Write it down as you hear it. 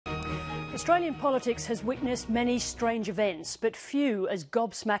Australian politics has witnessed many strange events, but few as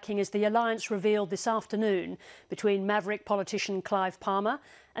gobsmacking as the alliance revealed this afternoon between maverick politician Clive Palmer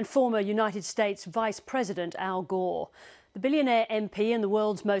and former United States Vice President Al Gore. The billionaire MP and the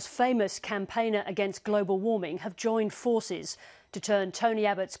world's most famous campaigner against global warming have joined forces to turn Tony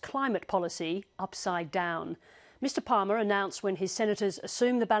Abbott's climate policy upside down. Mr Palmer announced when his senators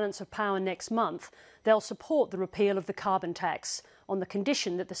assume the balance of power next month, they'll support the repeal of the carbon tax on the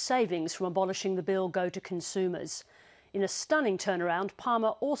condition that the savings from abolishing the bill go to consumers. In a stunning turnaround, Palmer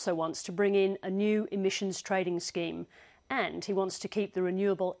also wants to bring in a new emissions trading scheme, and he wants to keep the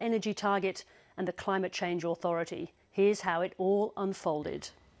renewable energy target and the Climate Change Authority. Here's how it all unfolded.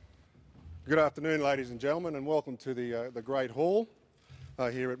 Good afternoon, ladies and gentlemen, and welcome to the Great Hall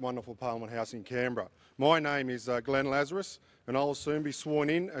here at wonderful Parliament House in Canberra. My name is Glenn Lazarus, and I will soon be sworn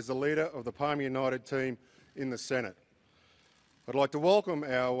in as the leader of the Palmer United team in the Senate. I'd like to welcome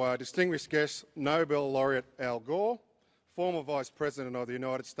our distinguished guest, Nobel laureate Al Gore, former Vice President of the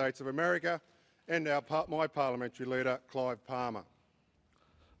United States of America, and my parliamentary leader, Clive Palmer.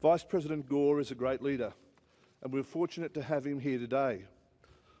 Vice President Gore is a great leader, and we're fortunate to have him here today.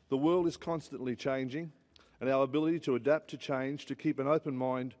 The world is constantly changing, and our ability to adapt to change, to keep an open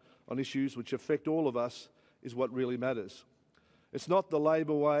mind on issues which affect all of us, is what really matters. It's not the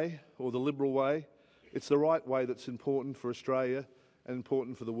Labor way or the Liberal way, it's the right way that's important for Australia and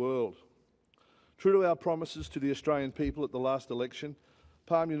important for the world. True to our promises to the Australian people at the last election,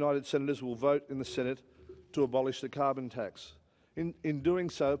 Palmer United senators will vote in the Senate to abolish the carbon tax. In doing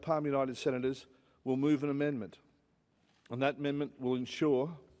so, Palmer United senators will move an amendment, and that amendment will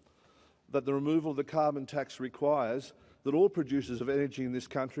ensure that the removal of the carbon tax requires that all producers of energy in this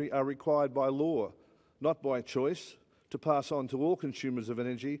country are required by law, not by choice, to pass on to all consumers of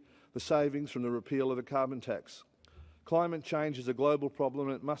energy the savings from the repeal of the carbon tax. Climate change is a global problem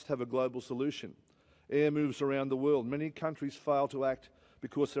and it must have a global solution. Air moves around the world. Many countries fail to act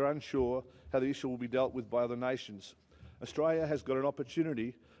because they're unsure how the issue will be dealt with by other nations. Australia has got an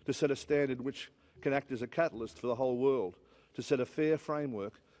opportunity to set a standard which can act as a catalyst for the whole world, to set a fair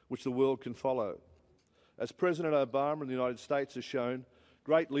framework which the world can follow. As President Obama in the United States has shown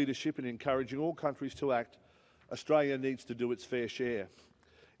great leadership in encouraging all countries to act, Australia needs to do its fair share.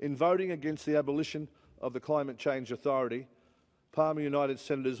 In voting against the abolition of the Climate Change Authority, Palmer United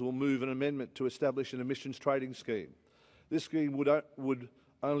senators will move an amendment to establish an emissions trading scheme. This scheme would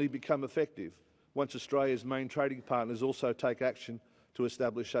only become effective once Australia's main trading partners also take action to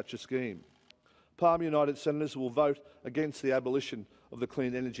establish such a scheme. Palmer United senators will vote against the abolition of the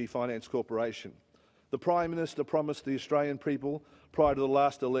Clean Energy Finance Corporation. The Prime Minister promised the Australian people prior to the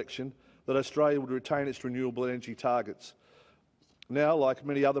last election that Australia would retain its renewable energy targets. Now, like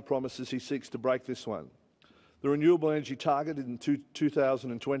many other promises, he seeks to break this one. The renewable energy target in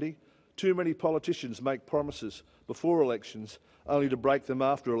 2020, too many politicians make promises before elections only to break them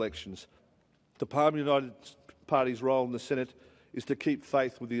after elections. The Palmer United Party's role in the Senate is to keep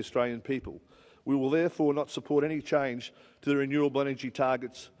faith with the Australian people. We will therefore not support any change to the renewable energy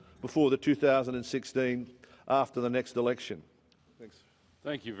targets before the 2016 after the next election. Thanks.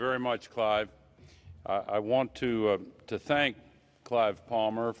 Thank you very much, Clive. I want to thank Clive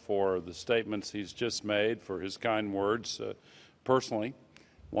Palmer for the statements he's just made, for his kind words. Personally, I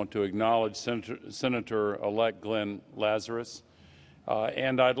want to acknowledge Senator-elect Glenn Lazarus.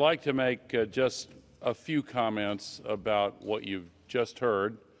 And I'd like to make just a few comments about what you've just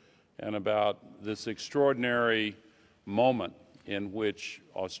heard and about this extraordinary moment in which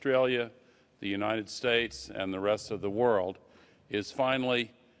Australia, the United States, and the rest of the world is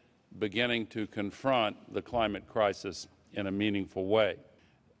finally beginning to confront the climate crisis in a meaningful way.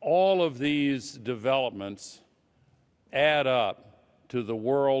 All of these developments add up to the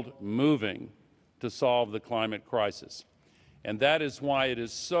world moving to solve the climate crisis. And that is why it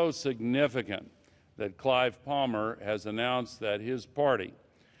is so significant that Clive Palmer has announced that his party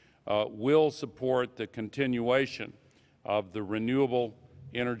will support the continuation of the renewable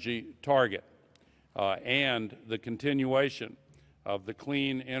energy target and the continuation of the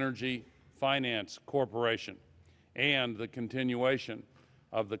Clean Energy Finance Corporation and the continuation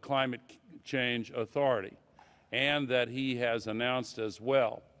of the Climate Change Authority, and that he has announced as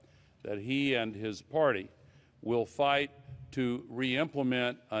well that he and his party will fight to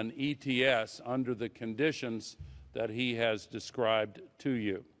re-implement an ETS under the conditions that he has described to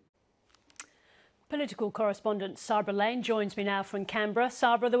you. Political correspondent Sabra Lane joins me now from Canberra.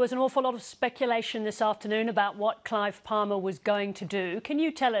 Sabra, there was an awful lot of speculation this afternoon about what Clive Palmer was going to do. Can you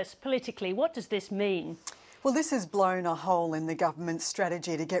tell us, politically, what does this mean? Well, this has blown a hole in the government's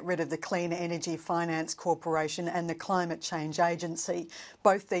strategy to get rid of the Clean Energy Finance Corporation and the Climate Change Agency.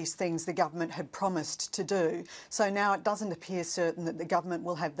 Both these things the government had promised to do. So now it doesn't appear certain that the government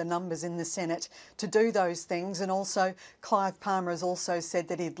will have the numbers in the Senate to do those things. And also, Clive Palmer has also said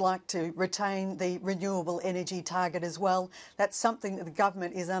that he'd like to retain the renewable energy target as well. That's something that the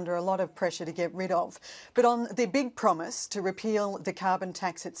government is under a lot of pressure to get rid of. But on the big promise to repeal the carbon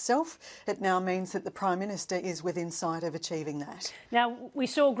tax itself, it now means that the Prime Minister is within sight of achieving that. Now, we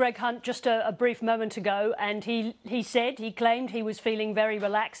saw Greg Hunt just a brief moment ago, and he claimed he was feeling very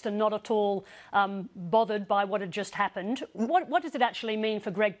relaxed and not at all bothered by what had just happened. What does it actually mean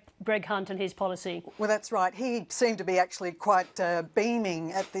for Greg Hunt and his policy? Well, that's right. He seemed to be actually quite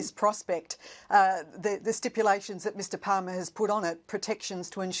beaming at this prospect. The stipulations that Mr Palmer has put on it, protections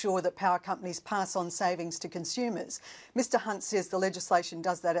to ensure that power companies pass on savings to consumers. Mr Hunt says the legislation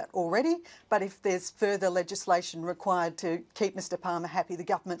does that already, but if there's further legislation required to keep Mr Palmer happy, the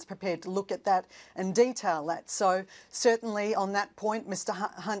government's prepared to look at that and detail that. So certainly on that point, Mr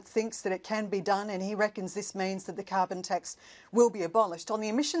Hunt thinks that it can be done, and he reckons this means that the carbon tax will be abolished. On the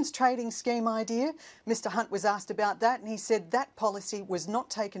emissions trading scheme idea, Mr Hunt was asked about that, and he said that policy was not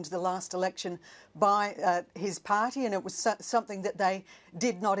taken to the last election by his party, and it was something that they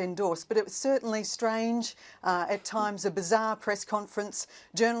did not endorse. But it was certainly strange, at times a bizarre press conference.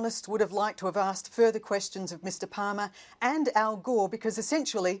 Journalists would have liked to have asked further questions of Mr Palmer and Al Gore, because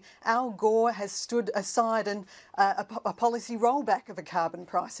essentially Al Gore has stood aside and a policy rollback of a carbon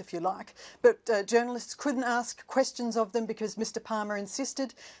price, if you like. But journalists couldn't ask questions of them because Mr Palmer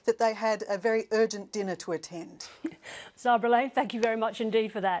insisted that they had a very urgent dinner to attend. Sabra, thank you very much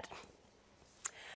indeed for that.